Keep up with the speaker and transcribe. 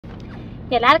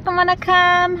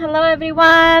Hello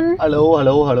everyone.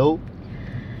 Hello.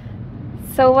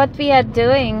 So what we are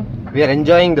doing? We are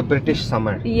enjoying the British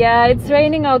summer. Yeah, it's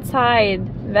raining outside.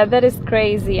 Weather is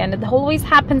crazy, and it always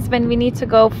happens when we need to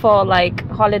go for like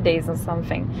holidays or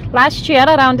something. Last year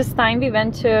around this time we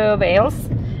went to Wales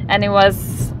and it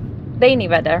was rainy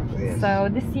weather. Yes. So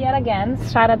this year again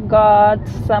Sharath got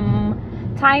some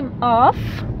time off,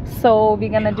 so we're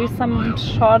gonna do some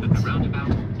short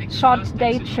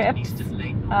day trips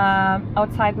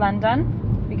outside London.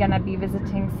 We're gonna be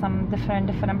visiting some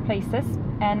different places.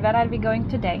 And where are we going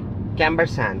today? Camber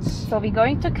Sands. So we're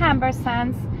going to Camber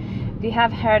Sands. We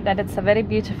have heard that it's a very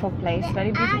beautiful place,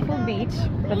 very beautiful beach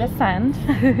with the sand.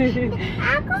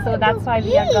 So that's why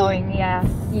we are going. Yeah.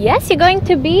 Yes, you're going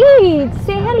to beach.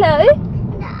 Say hello.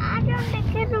 No, I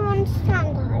don't want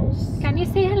sandals. Can you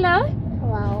say hello?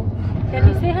 Hello. Can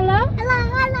you say hello? Hello.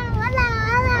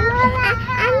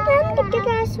 I'm going to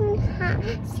get some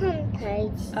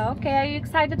sandals. Okay, are you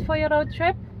excited for your road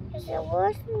trip?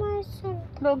 Where's my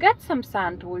sandals? We'll get some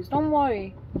sand toys, don't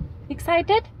worry.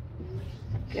 Excited?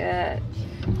 Good.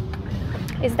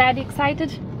 Is Daddy excited?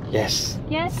 Yes.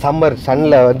 Yes. Summer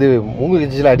sunல வந்து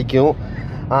மூங்கில் அடிக்கும்.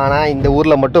 ஆனா இந்த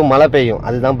ஊர்ல மட்டும் மழை பெய்யும்.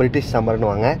 அதுதான் பிரிட்டிஷ்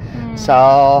சம்மர்னுவாங்க. So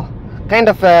kind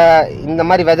of இந்த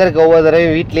மாதிரி வெதருக்கு ஒவ்வொரு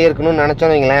தடவையும் வீட்லயே இருக்கணும்னு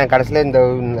நினைச்சோம் வைங்களேன், கடைசில இந்த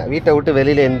வீட்டை விட்டு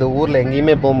வெளியில இந்த ஊர்ல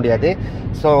எங்கேயுமே போக முடியாது.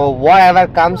 So whatever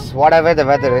comes, whatever the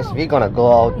weather is, we gonna go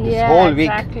out this whole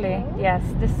week. Exactly. Yes,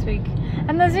 this week.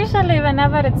 And there's usually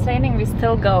whenever it's raining we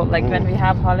still go, like when we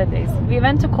have holidays. We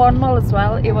went to Cornwall as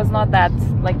well. It was not that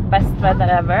like best weather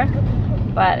ever,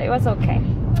 but it was okay.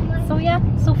 So yeah,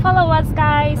 so follow us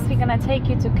guys. We're gonna take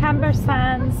you to Camber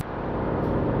Sands.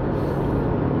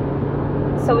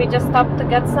 So we just stopped to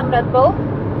get some Red Bull,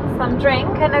 some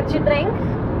energy drink.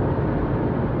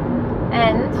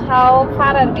 And how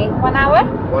far are we? 1 hour?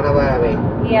 1 hour away.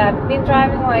 Yeah, we've been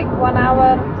driving like 1 hour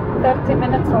 30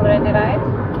 minutes already, right?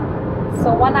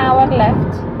 So 1 hour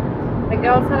left. The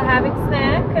girls are having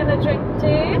snack and a drink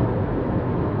too.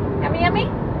 Yummy.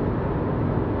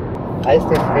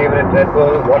 Aiste's favorite Red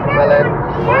Bull, watermelon,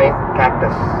 wine,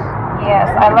 cactus. Yes,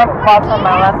 I love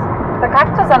watermelon. The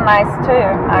cactus are nice too,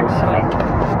 actually.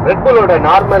 Red Bull oda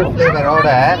normal flavor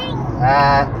oda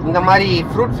இந்த மாதிரி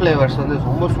fruit flavors வந்து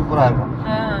ரொம்ப சூப்பரா இருக்கும்.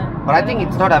 But I think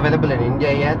it's not available in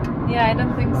India yet. Yeah, I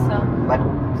don't think so. But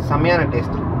செமையான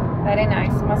taste. Very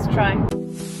nice, must try.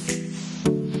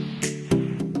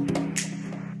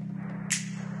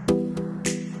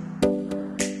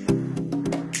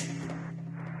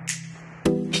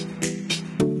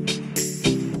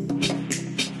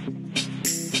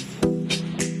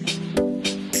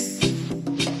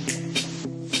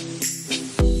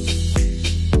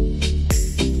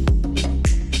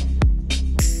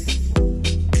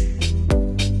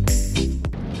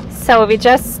 So we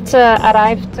just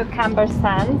arrived to Camber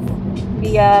Sands.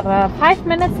 We are 5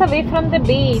 minutes away from the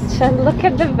beach, and look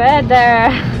at the weather.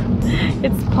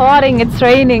 It's pouring, it's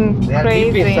raining. They are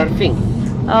crazy. deep surfing.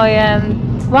 Oh yeah, and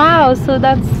wow, so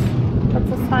that's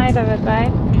the side of it,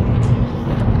 right?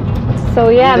 So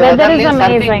yeah, weather is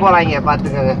amazing. போறாங்க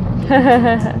பாத்துக்கங்க.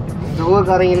 இந்த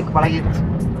ஊர்காரங்களுக்கு பழகிடுச்சு.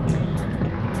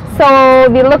 So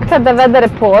we looked at the weather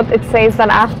report. It says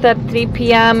that after 3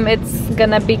 p.m. it's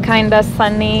gonna be kind of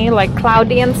sunny, like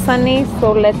cloudy and sunny. So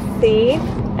let's see.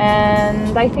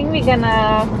 And I think we're gonna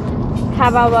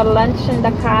have our lunch in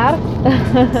the car.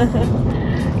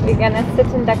 We're gonna sit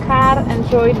in the car,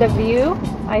 enjoy the view.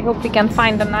 I hope we can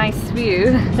find a nice view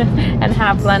and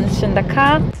have lunch in the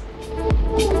car.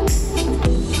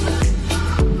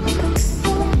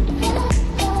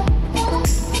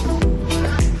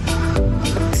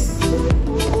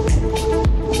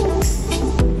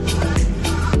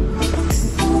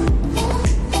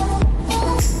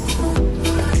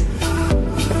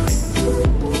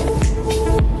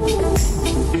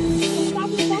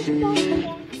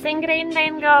 Sing Rain,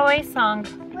 Go Away song.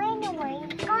 Rain away,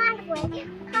 gone away,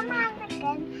 come on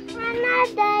again.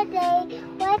 Another day,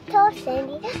 wet or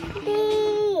sandy.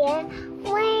 Diya,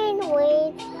 rain away,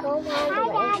 come on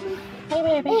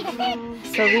away.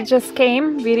 So we just came,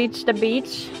 we reached the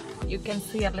beach. You can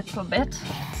see a little bit.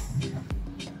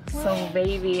 So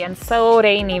wavy and so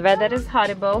rainy. Weather is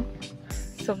horrible.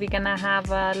 So we're gonna have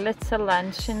a little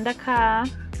lunch in the car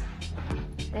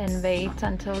and wait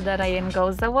until the rain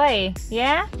goes away.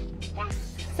 Yeah?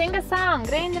 Sing a song.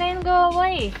 Rain, go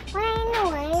away. Rain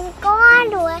away,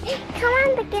 gone away, come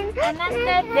on again.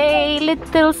 Another day,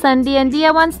 little Sandhya and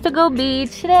Diya wants to go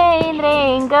beach.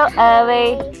 Rain, go away.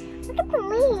 Look at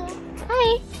me. Hi.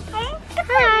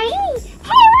 Hi.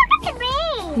 Hey, look at me.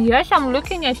 Yes, I'm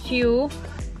looking at you.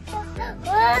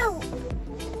 Whoa.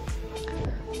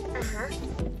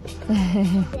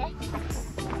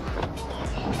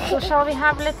 So shall we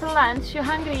have little lunch? You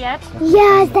hungry yet?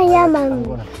 Yes, I am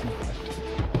hungry.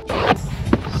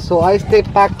 So I stay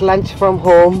packed lunch from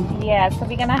home. Yeah, so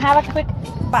we're gonna have a quick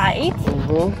bite.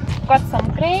 Got some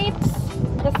grapes.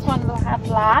 This one we'll have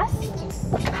last.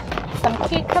 Some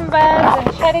cucumbers and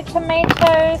cherry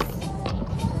tomatoes.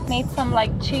 Made some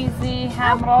like cheesy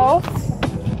ham rolls.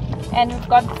 And we've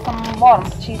got some warm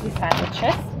cheesy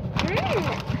sandwiches.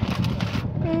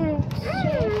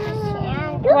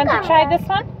 You want to try this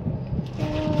one?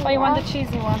 Or you want the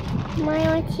cheesy one?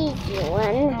 My cheesy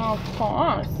one. Of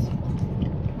course.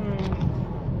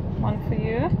 One for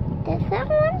you. This one,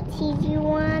 cheesy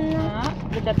one.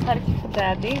 With the turkey for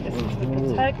daddy. This is with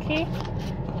the turkey.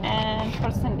 And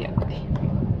for Sandhya.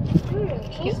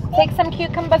 Take some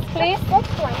cucumbers, please. This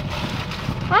one.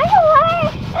 I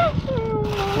want.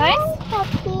 Nice?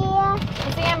 Tortilla.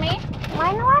 Is it yummy?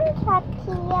 One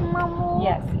tortilla, mommy.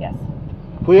 Yes, yes.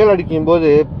 புயல் அடிக்கும் போது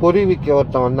பொறி விற்க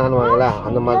ஒருத்தன் வந்தானுவாங்களா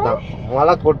அந்த மாதிரி தான்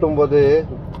மழை கொட்டும் போது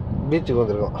பீச்சுக்கு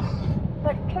வந்திருக்கோம்.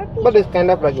 But it's kind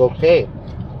of like okay.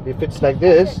 If it's like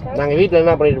this, நாங்கள் வீட்டில்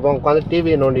என்ன பண்ணிட்டு இருப்போம் உட்காந்து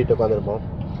டிவியை நோண்டிட்டு உட்காந்துருப்போம்.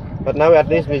 But now at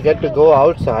least we get to go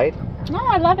outside. No,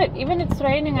 I love it. Even it's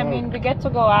raining, I mean, we get to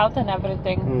go out and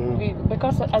everything.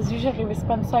 Because as usually we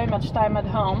spend so much time at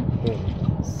home.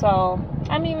 So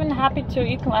I'm even happy to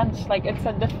eat lunch. Like it's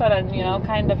a different, you know,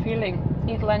 kind of feeling.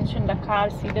 Eat lunch in the car,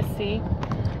 see the sea.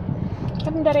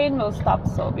 And the rain will stop,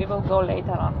 so we will go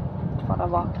later on for a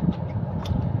walk.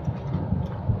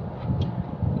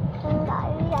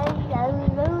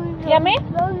 Yummy?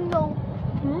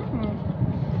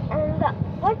 And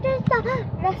what is the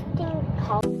resting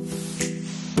called?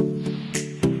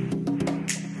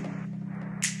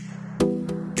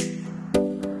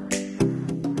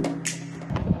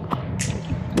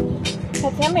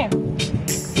 That's yummy.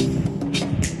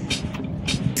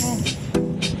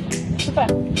 Super.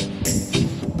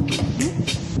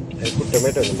 I put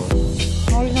tomato in the mouth.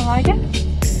 Oh, you don't like it?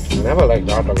 I never liked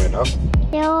our tomato.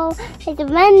 No, it's a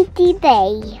windy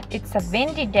day. It's a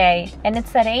windy day and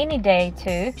it's a rainy day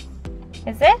too.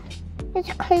 Is it? It's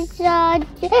because it's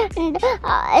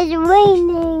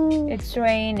raining. It's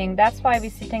raining. That's why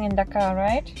we're sitting in the car,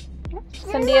 right?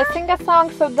 Sandhya, sing a song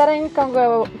so the rain can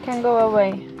go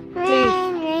away. Please.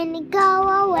 Rain, go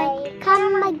away.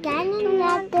 Come again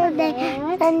another day.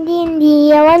 And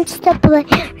India wants to play.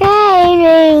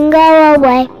 Rain, go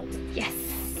away. Yes.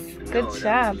 Good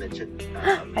job.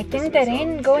 I think the rain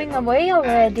going away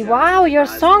already. Wow, your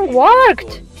song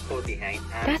worked.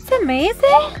 That's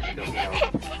amazing.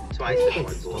 I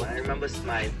remember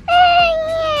smiling.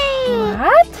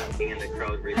 What?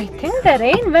 I think the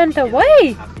rain went away.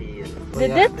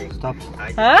 Did it? Stop.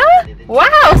 Huh?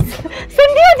 Wow!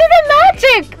 Sandhya did a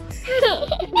magic!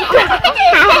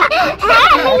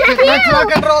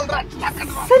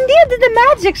 Sandhya did the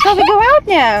magic. Shall we go out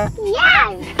now?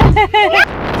 Yes.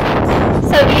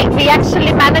 So we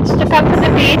actually managed to come to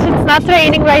the beach. It's not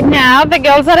raining right now. The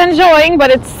girls are enjoying, but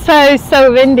it's so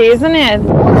windy, isn't it?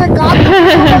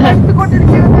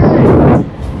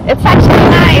 It's actually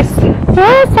nice.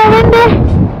 Oh, so windy.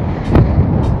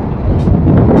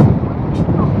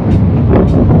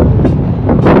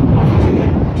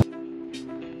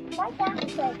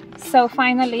 So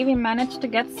finally we managed to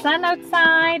get sun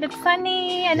outside. It's sunny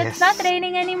and it's not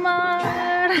raining anymore.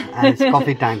 And it's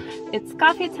coffee time. It's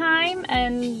coffee time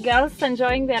and girls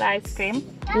enjoying their ice cream.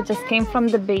 We just came from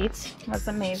the beach. It was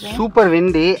amazing. Super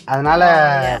windy. அதனால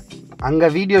அங்க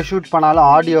video shoot பண்ணாலும்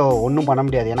audio ஒன்றும் பண்ண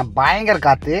முடியாது ஏன்னா பயங்கர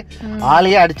காத்து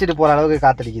ஆளையே அடிச்சிட்டு போற அளவுக்கு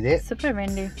காத்தடிக்குது. Super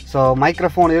windy. ஸோ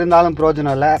மைக்ரோஃபோன் இருந்தாலும்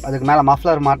பிரயோஜனம் இல்லை அதுக்கு மேலே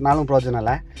மஃப்ளர் மாட்டினாலும் பிரயோஜனம்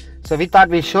இல்லை. So we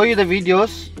thought we show you the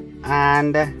videos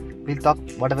and we'll talk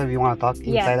whatever we want to talk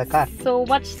inside the car. So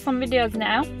watch some videos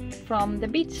now from the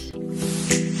beach.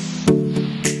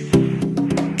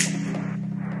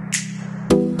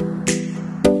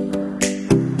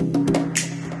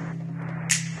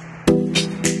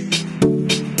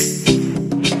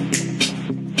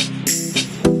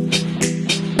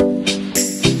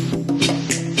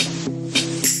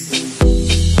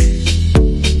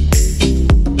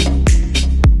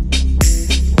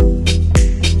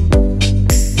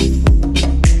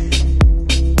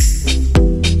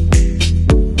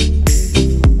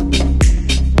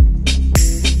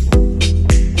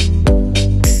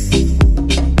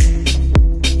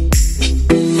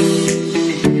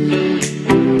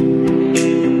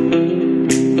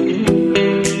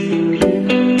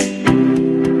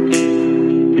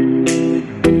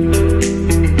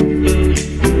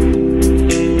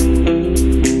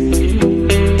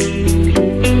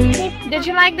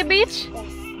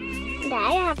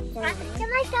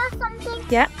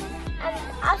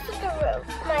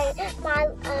 my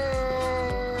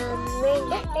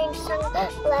rain song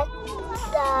let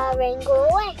the rain go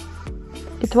away.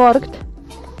 It worked.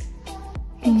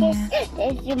 There's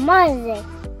the music.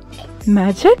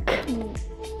 Magic?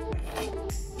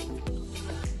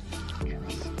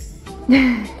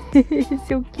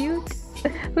 So cute.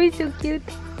 Who is so cute?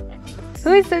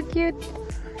 Who is so cute?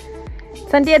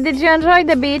 Sandhya, did you enjoy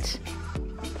the beach?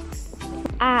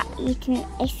 Eating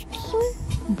ice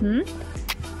cream.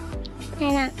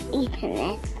 And I'm eating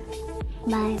it.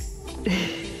 Bye.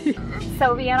 So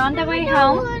we are on the way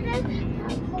home.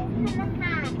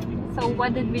 So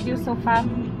what did we do so far?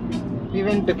 We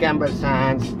went to Camber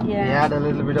Sands. Yeah. We had a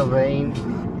little bit of rain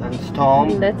and storm.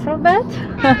 Little bit.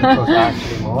 It was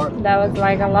actually more. That was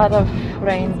like a lot of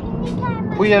rain.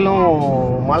 புயலும்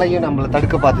மழையும் நம்மளை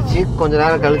தடுக்க பார்த்துச்சு. கொஞ்ச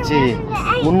நேரம் கழிச்சு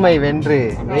உண்மை வென்று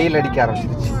வெயில் அடிக்க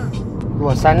ஆரம்பிச்சிருச்சு. It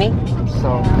was sunny, so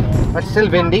but still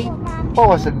windy. Oh,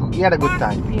 we had a good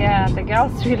time. Yeah, the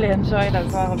girls really enjoyed as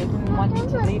well. We didn't want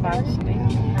to leave actually.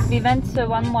 We went to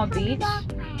one more beach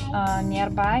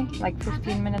nearby, like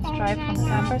 15 minutes drive from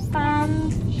Camber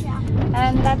Sands,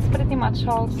 and that's pretty much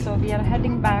all. So we are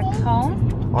heading back home.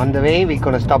 On the way, we're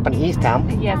gonna stop in East Ham.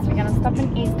 Yes, we're gonna stop in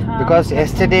East Ham. Because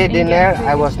yesterday Indian dinner,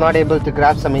 food. I was not able to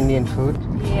grab some Indian food.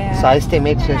 Yeah. So Aiste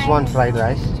made Szechuan fried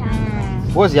rice.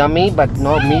 It was yummy, but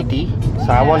not meaty. So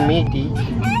I want meaty,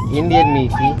 Indian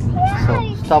meaty. So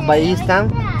stop by East Ham.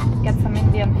 Get some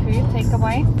Indian food, take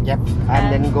away. Yep, and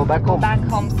then go back home. Back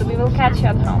home. So we will catch you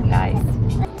at home, guys.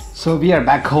 So we are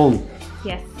back home.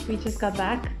 Yes, we just got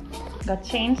back, got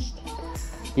changed.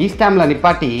 East ஹாமில்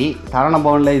நிப்பாட்டி சரவண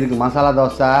பவனில் இதுக்கு மசாலா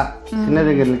தோசை,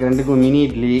 சின்னதுக்கு ரெண்டுக்கும் mini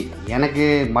idli, எனக்கு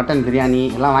mutton biryani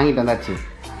எல்லாம் வாங்கிட்டு வந்தாச்சு.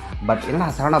 But என்னடா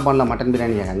சரவண பவனில் மட்டன்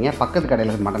பிரியாணி கேட்காங்க, பக்கத்து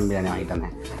கடையில் மட்டன் பிரியாணி வாங்கிட்டு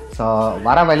வந்தேன். ஸோ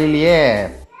வர வழியிலேயே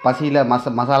பசியில்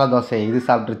மசாலா தோசை இது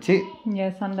சாப்பிட்ருச்சு.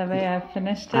 Yes, on the way I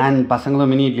finished it. And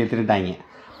பசங்களும் மினி இட்லி திருட்டாங்க.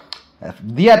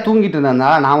 தியா தூங்கிட்டு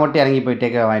இருந்ததுனால நான் மட்டும் இறங்கி போய்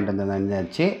டேக்கே வாங்கிட்டு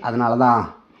வந்திருந்தாச்சு. அதனால தான்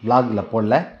vlogல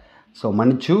போடல. ஸோ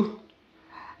மன்னிச்சு.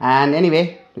 And anyway,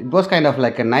 it was kind of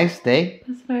like a nice day.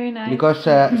 It's very nice. Because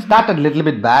started a little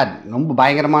bit bad. ரொம்ப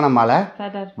பயங்கரமான மழை.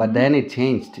 But then it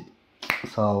changed.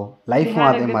 So life we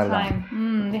had அதே a மாதிரி good தான்.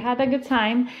 time. We had a good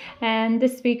time, and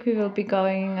this week we will be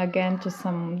going again to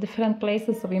some different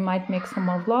places, so we might make some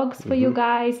more vlogs for you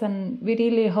guys, and we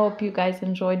really hope you guys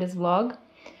enjoy this vlog,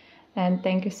 and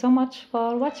thank you so much for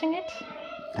watching it.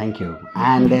 Thank you.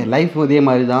 And life அதே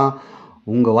மாதிரி தான்.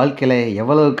 உங்கள் வாழ்க்கையில்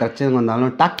எவ்வளவு பிரச்சனை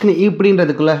வந்தாலும் டக்குன்னு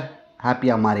இப்படின்றதுக்குள்ளே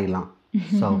ஹாப்பியாக மாறிடலாம்.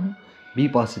 So B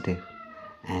positive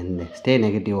and stay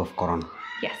negative of corona.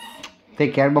 Yes.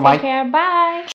 Take care. Bye-bye. Take care. Bye.